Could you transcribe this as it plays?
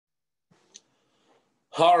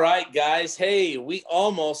All right, guys. Hey, we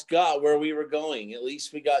almost got where we were going. At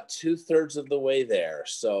least we got 2/3 of the way there.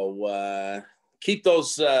 So keep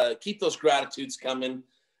those gratitudes coming.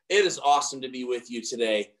 It is awesome to be with you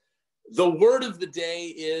today. The word of the day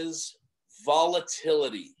is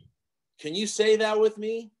volatility. Can you say that with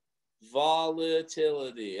me?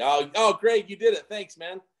 Volatility. Oh, Greg, you did it. Thanks,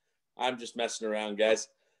 man. I'm just messing around, guys.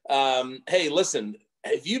 Hey, listen,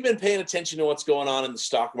 have you been paying attention to what's going on in the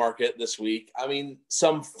stock market this week? I mean,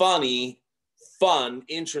 some fun,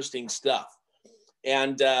 interesting stuff.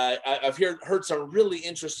 And I've heard some really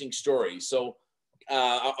interesting stories. So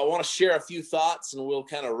I want to share a few thoughts and we'll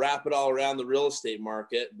kind of wrap it all around the real estate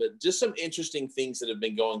market, but just some interesting things that have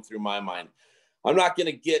been going through my mind. I'm not going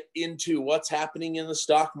to get into what's happening in the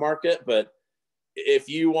stock market, but if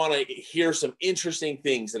you want to hear some interesting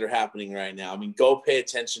things that are happening right now, I mean, go pay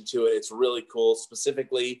attention to it. It's really cool,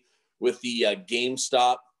 specifically with the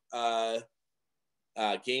GameStop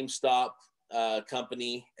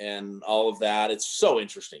company and all of that. It's so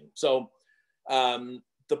interesting. So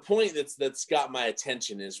the point that's got my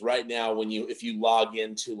attention is right now if you log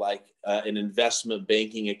into like an investment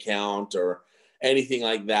banking account or anything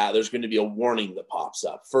like that, there's going to be a warning that pops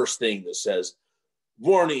up. First thing that says,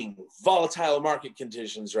 warning, volatile market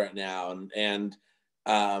conditions right now. And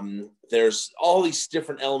there's all these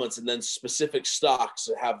different elements and then specific stocks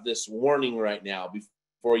that have this warning right now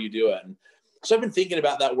before you do it. And so I've been thinking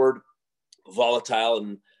about that word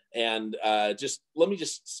volatile and just let me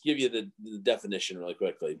just give you the definition really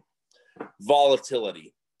quickly.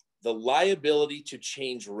 Volatility, the liability to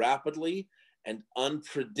change rapidly and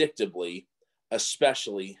unpredictably,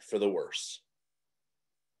 especially for the worse.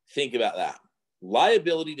 Think about that.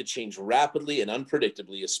 Liability to change rapidly and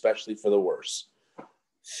unpredictably, especially for the worse.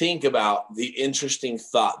 Think about the interesting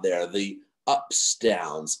thought there, the ups,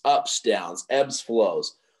 downs, ebbs,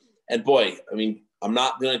 flows. And boy, I mean, I'm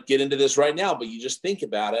not going to get into this right now, but you just think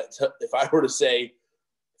about it. If I were to say,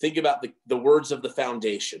 think about the words of the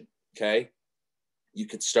foundation, okay? You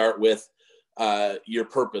could start with your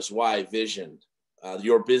purpose, why, vision,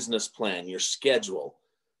 your business plan, your schedule,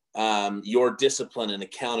 your discipline and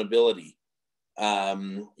accountability,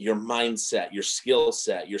 your mindset, your skill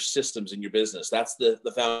set, your systems in your business. That's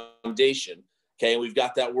the foundation. Okay. And we've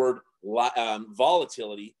got that word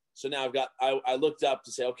volatility. So now I looked up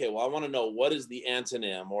to say, okay, well, I want to know what is the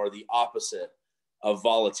antonym or the opposite of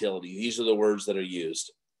volatility. These are the words that are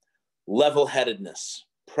used: level-headedness,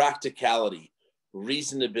 practicality,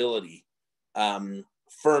 reasonability,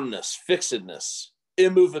 firmness, fixedness,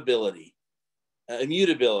 immovability,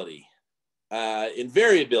 immutability,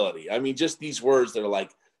 invariability. I mean, just these words that are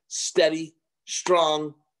like steady,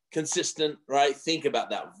 strong, consistent, right? Think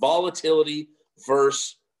about that. Volatility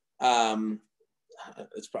versus, I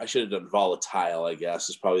should have done volatile, I guess,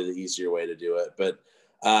 is probably the easier way to do it. But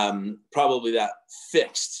probably that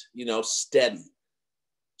fixed, steady.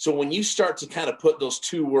 So when you start to kind of put those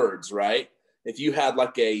two words, right? If you had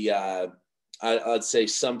like I'd say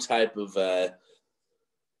some type of,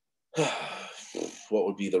 what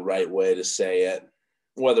would be the right way to say it,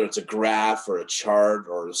 whether it's a graph or a chart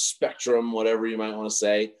or a spectrum, whatever you might want to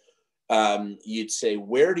say, you'd say,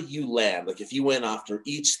 where do you land? Like if you went after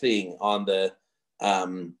each thing on the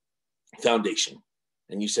foundation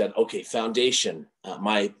and you said, okay, foundation,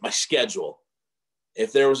 my schedule.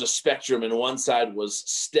 If there was a spectrum and one side was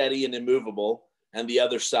steady and immovable and the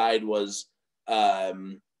other side was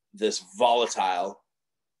this volatility,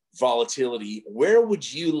 where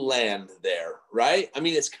would you land there, right? I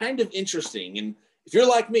mean, it's kind of interesting. And if you're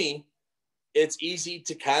like me, it's easy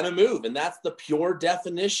to kind of move. And that's the pure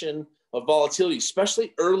definition of volatility,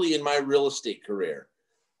 especially early in my real estate career.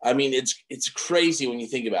 I mean, it's crazy when you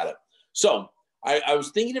think about it. So I was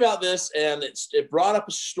thinking about this and it brought up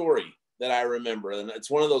a story that I remember. And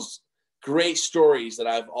it's one of those great stories that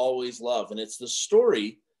I've always loved. And it's the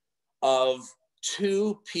story of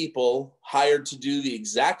two people hired to do the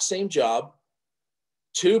exact same job,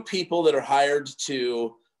 two people that are hired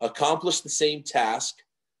to accomplish the same task,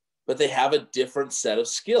 but they have a different set of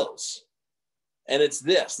skills. And it's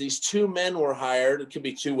these two men were hired. It could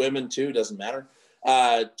be two women too, doesn't matter.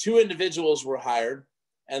 Two individuals were hired,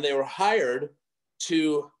 and they were hired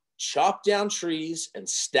to chop down trees and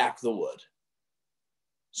stack the wood,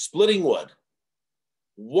 splitting wood.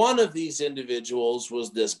 One of these individuals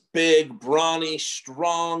was this big, brawny,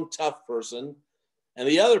 strong, tough person, and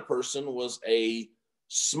the other person was a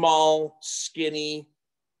small, skinny,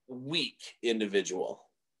 weak individual.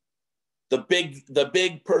 The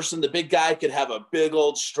big person, the big guy could have a big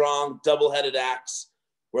old strong double-headed axe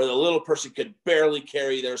where the little person could barely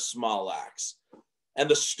carry their small axe. And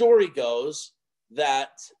the story goes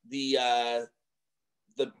that the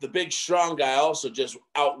the big strong guy also just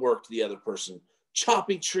outworked the other person,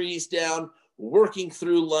 chopping trees down, working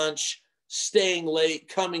through lunch, staying late,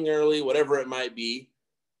 coming early, whatever it might be.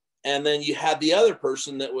 And then you had the other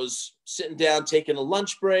person that was sitting down, taking a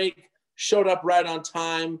lunch break, showed up right on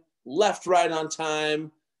time, left right on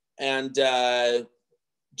time, and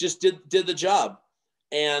just did the job.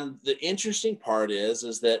 And the interesting part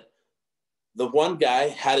is that the one guy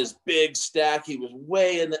had his big stack. He was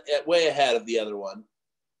way ahead of the other one.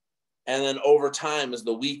 And then over time, as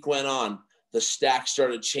the week went on, the stack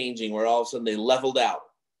started changing, where all of a sudden they leveled out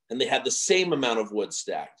and they had the same amount of wood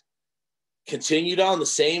stacked. Continued on the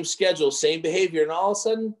same schedule, same behavior, and all of a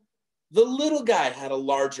sudden, the little guy had a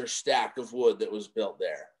larger stack of wood that was built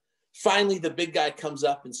there. Finally, the big guy comes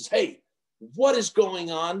up and says, "Hey, what is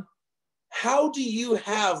going on? How do you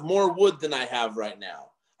have more wood than I have right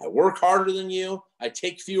now? I work harder than you. I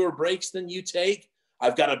take fewer breaks than you take.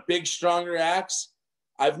 I've got a big, stronger axe.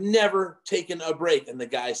 I've never taken a break." And the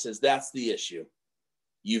guy says, "That's the issue.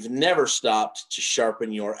 You've never stopped to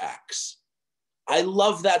sharpen your axe." I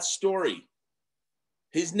love that story.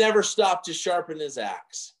 He's never stopped to sharpen his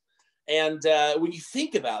axe. And when you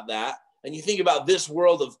think about that, and you think about this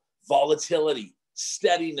world of volatility,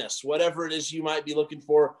 steadiness, whatever it is you might be looking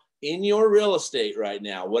for in your real estate right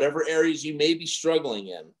now, whatever areas you may be struggling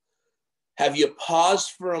in, have you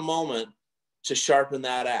paused for a moment to sharpen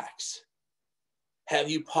that axe? Have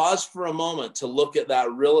you paused for a moment to look at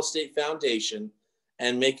that real estate foundation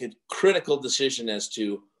and make a critical decision as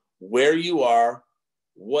to where you are,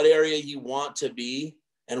 what area you want to be,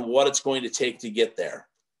 and what it's going to take to get there?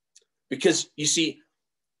 Because you see,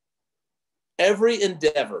 every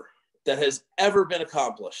endeavor that has ever been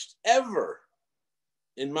accomplished, ever,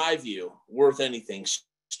 in my view, worth anything,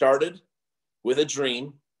 started with a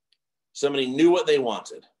dream. Somebody knew what they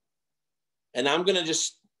wanted. And I'm going to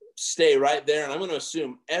just stay right there, and I'm going to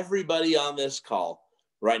assume everybody on this call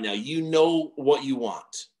right now, you know what you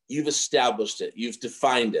want. You've established it. You've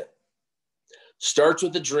defined it. Starts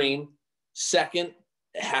with a dream. Second,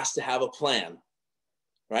 it has to have a plan,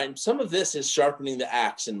 right? And some of this is sharpening the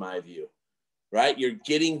axe, in my view, right? You're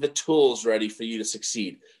getting the tools ready for you to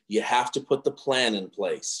succeed. You have to put the plan in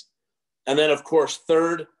place. And then, of course,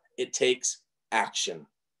 third, it takes action,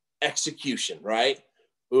 execution, right?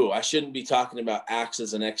 Ooh, I shouldn't be talking about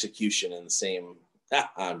axes and execution in the same.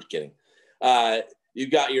 I'm kidding.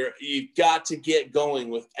 You've got to get going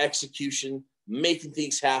with execution, making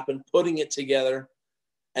things happen, putting it together.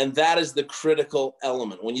 And that is the critical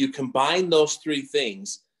element. When you combine those three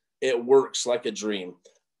things, it works like a dream.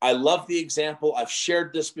 I love the example. I've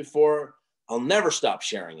shared this before. I'll never stop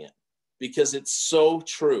sharing it because it's so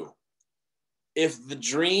true. If the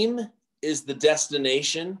dream is the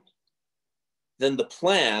destination, then the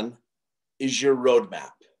plan is your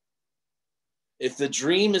roadmap. If the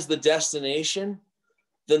dream is the destination,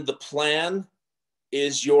 then the plan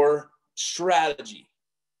is your strategy,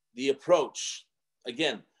 the approach.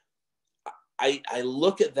 Again, I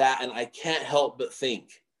look at that and I can't help but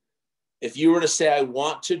think, if you were to say, I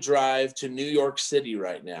want to drive to New York City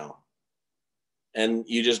right now, and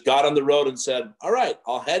you just got on the road and said, all right,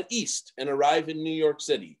 I'll head east and arrive in New York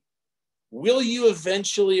City. Will you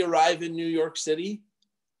eventually arrive in New York City?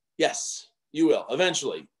 Yes, you will.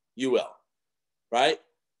 Eventually, you will, right?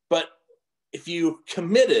 But if you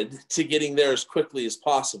committed to getting there as quickly as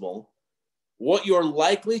possible, what you're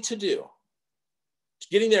likely to do,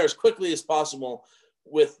 getting there as quickly as possible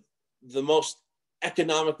with the most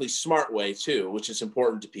economically smart way too, which is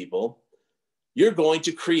important to people, you're going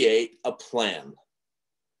to create a plan.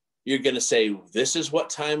 You're going to say, this is what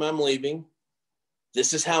time I'm leaving.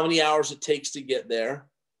 This is how many hours it takes to get there.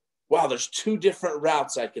 Wow, there's 2 different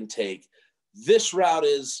routes I can take. This route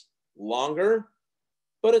is longer,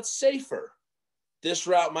 but it's safer. This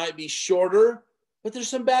route might be shorter, but there's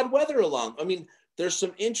some bad weather along. I mean, there's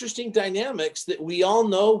some interesting dynamics that we all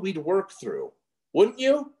know we'd work through. Wouldn't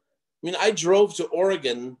you? I mean, I drove to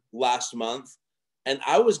Oregon last month, and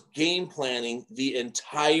I was game planning the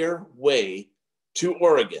entire way to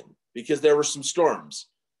Oregon because there were some storms.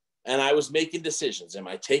 And I was making decisions. Am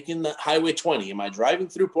I taking the Highway 20? Am I driving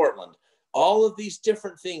through Portland? All of these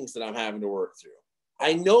different things that I'm having to work through.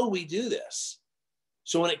 I know we do this.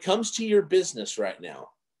 So when it comes to your business right now,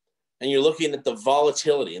 and you're looking at the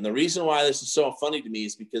volatility, and the reason why this is so funny to me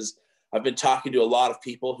is because I've been talking to a lot of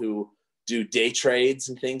people who do day trades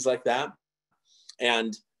and things like that.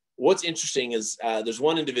 And what's interesting is there's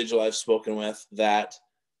one individual I've spoken with that,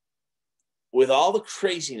 with all the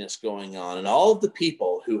craziness going on and all of the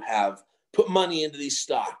people who have put money into these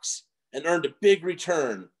stocks and earned a big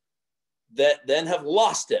return that then have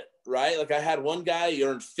lost it right? Like I had one guy, he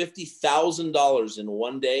earned $50,000 in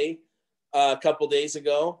one day a couple days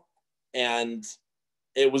ago, and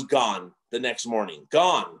it was gone the next morning.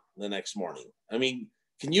 I mean,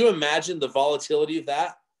 can you imagine the volatility of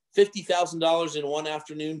that? $50,000 in one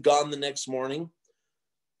afternoon, gone the next morning.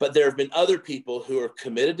 But there have been other people who are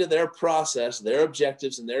committed to their process, their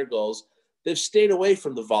objectives, and their goals. They've stayed away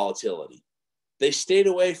from the volatility. They stayed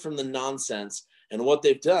away from the nonsense. And what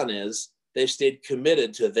they've done is they've stayed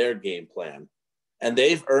committed to their game plan. And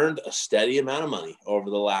they've earned a steady amount of money over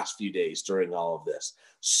the last few days during all of this.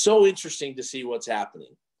 So interesting to see what's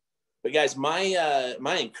happening. But guys, my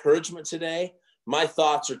encouragement today, my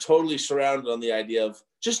thoughts are totally surrounded on the idea of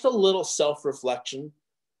just a little self-reflection.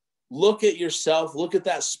 Look at yourself, look at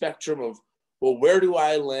that spectrum of, well, where do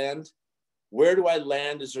I land? Where do I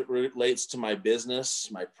land as it relates to my business,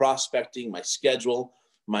 my prospecting, my schedule,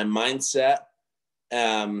 my mindset?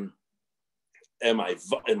 Am I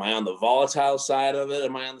on the volatile side of it?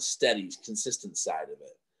 Am I on the steady, consistent side of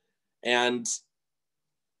it? And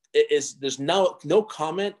there's no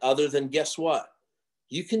comment other than, guess what?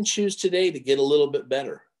 You can choose today to get a little bit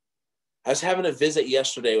better. I was having a visit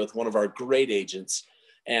yesterday with one of our great agents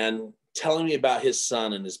and telling me about his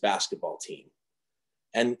son and his basketball team.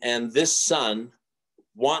 And this son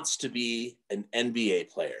wants to be an NBA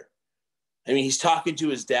player. I mean, he's talking to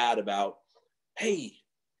his dad about, hey,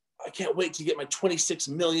 I can't wait to get my $26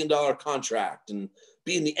 million contract and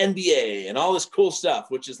be in the NBA and all this cool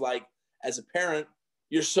stuff, which is like, as a parent,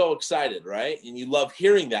 you're so excited, right? And you love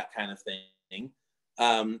hearing that kind of thing.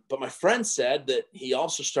 But my friend said that he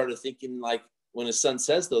also started thinking, like, when his son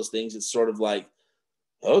says those things, it's sort of like,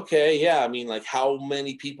 okay, yeah, I mean, like, how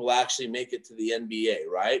many people actually make it to the NBA,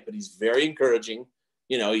 right? But he's very encouraging.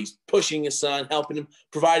 You know, he's pushing his son, helping him,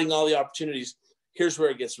 providing all the opportunities. Here's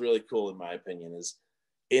where it gets really cool, in my opinion, is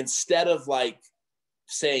instead of like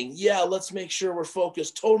saying, yeah, let's make sure we're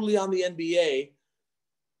focused totally on the NBA,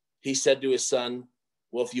 he said to his son,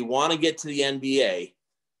 well, if you want to get to the NBA,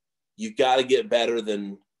 you got to get better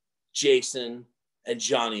than Jason and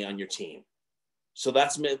Johnny on your team. So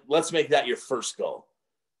let's make that your first goal.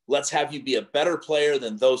 Let's have you be a better player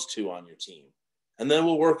than those two on your team. And then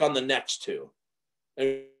we'll work on the next two.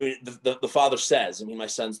 I mean, the father says, I mean, my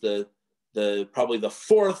son's the probably the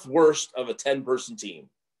fourth worst of a 10-person team.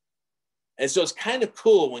 And so it's kind of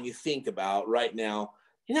cool when you think about right now,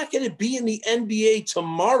 you're not going to be in the NBA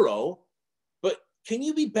tomorrow, but can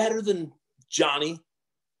you be better than Johnny?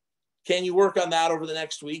 Can you work on that over the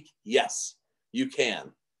next week? Yes, you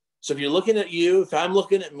can. So if you're looking at you, if I'm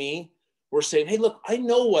looking at me, we're saying, hey, look, I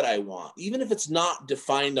know what I want. Even if it's not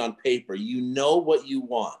defined on paper, you know what you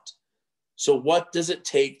want. So what does it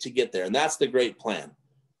take to get there? And that's the great plan.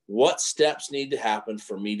 What steps need to happen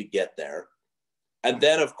for me to get there? And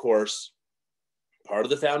then, of course, part of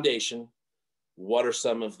the foundation, what are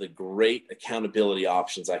some of the great accountability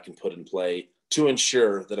options I can put in play to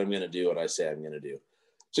ensure that I'm going to do what I say I'm going to do?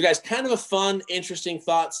 So guys, kind of a fun, interesting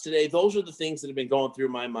thoughts today. Those are the things that have been going through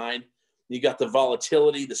my mind. You got the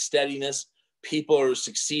volatility, the steadiness. People are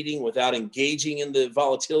succeeding without engaging in the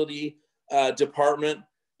volatility department.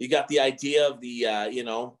 You got the idea of the,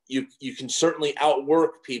 you can certainly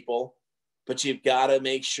outwork people, but you've got to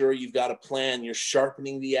make sure you've got a plan. You're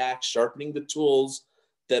sharpening the axe, sharpening the tools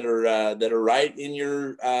that are right in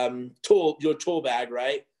your tool bag,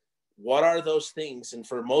 right? What are those things? And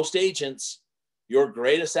for most agents, your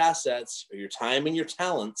greatest assets are your time and your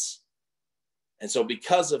talents. And so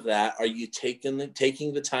because of that, are you taking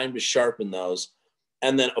the time to sharpen those?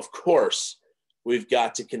 And then, of course, we've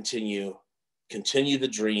got to continue the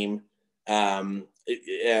dream. And,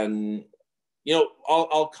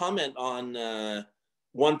 I'll comment on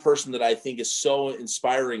one person that I think is so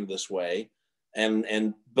inspiring this way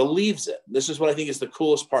and believes it. This is what I think is the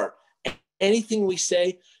coolest part. Anything we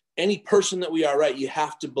say, any person that we are, right, you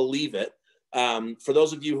have to believe it. For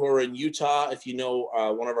those of you who are in Utah, if you know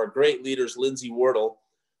one of our great leaders, Lindsay Wardle,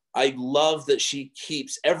 I love that she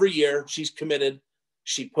keeps every year, she's committed,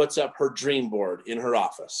 she puts up her dream board in her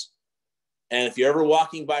office. And if you're ever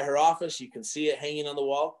walking by her office, you can see it hanging on the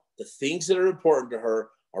wall. The things that are important to her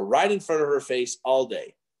are right in front of her face all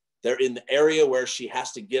day. They're in the area where she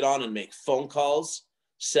has to get on and make phone calls,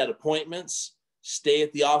 set appointments, stay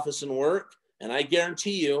at the office and work. And I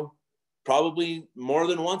guarantee you, probably more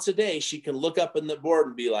than once a day, she can look up in the board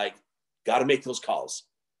and be like, got to make those calls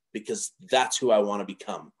because that's who I want to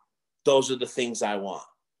become. Those are the things I want.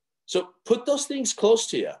 So put those things close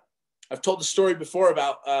to you. I've told the story before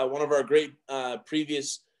about one of our great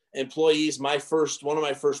previous employees, one of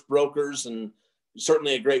my first brokers, and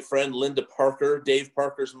certainly a great friend, Linda Parker, Dave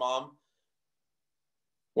Parker's mom.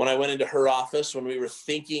 when I went into her office, when we were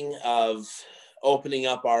thinking of opening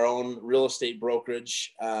up our own real estate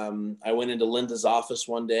brokerage, I went into Linda's office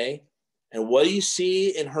one day, and what do you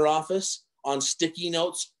see in her office on sticky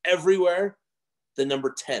notes everywhere? The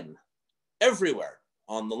number 10, everywhere,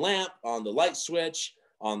 on the lamp, on the light switch,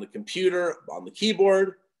 on the computer, on the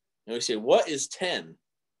keyboard. And we say, what is 10?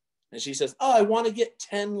 And she says, oh, I want to get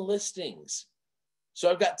 10 listings. So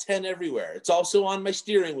I've got 10 everywhere. It's also on my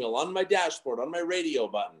steering wheel, on my dashboard, on my radio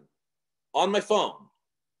button, on my phone.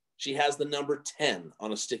 She has the number 10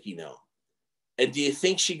 on a sticky note. And do you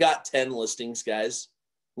think she got 10 listings, guys?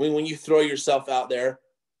 When you throw yourself out there,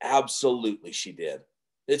 absolutely she did.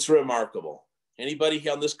 It's remarkable. Anybody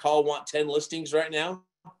on this call want 10 listings right now?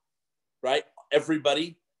 Right?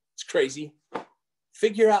 Everybody. It's crazy.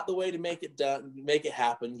 Figure out the way to make it done, make it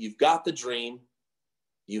happen. You've got the dream.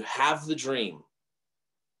 You have the dream.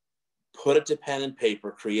 Put it to pen and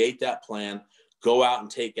paper, create that plan, go out and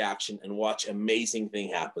take action, and watch amazing thing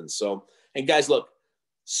happen. So, and guys, look,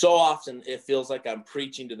 so often it feels like I'm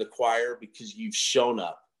preaching to the choir because you've shown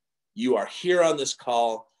up. You are here on this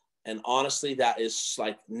call, and honestly, that is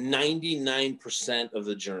like 99% of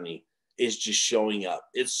the journey is just showing up.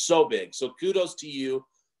 It's so big. So kudos to you.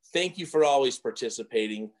 Thank you for always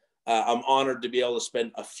participating. I'm honored to be able to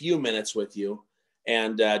spend a few minutes with you,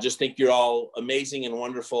 and just think you're all amazing and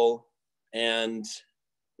wonderful. And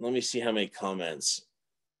let me see how many comments.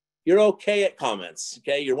 You're okay at comments,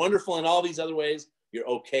 okay? You're wonderful in all these other ways. You're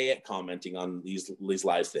okay at commenting on these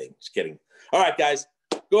live things. Just kidding. All right, guys,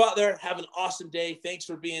 go out there. Have an awesome day. Thanks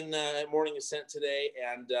for being at Morning Ascent today,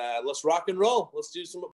 and let's rock and roll. Let's do some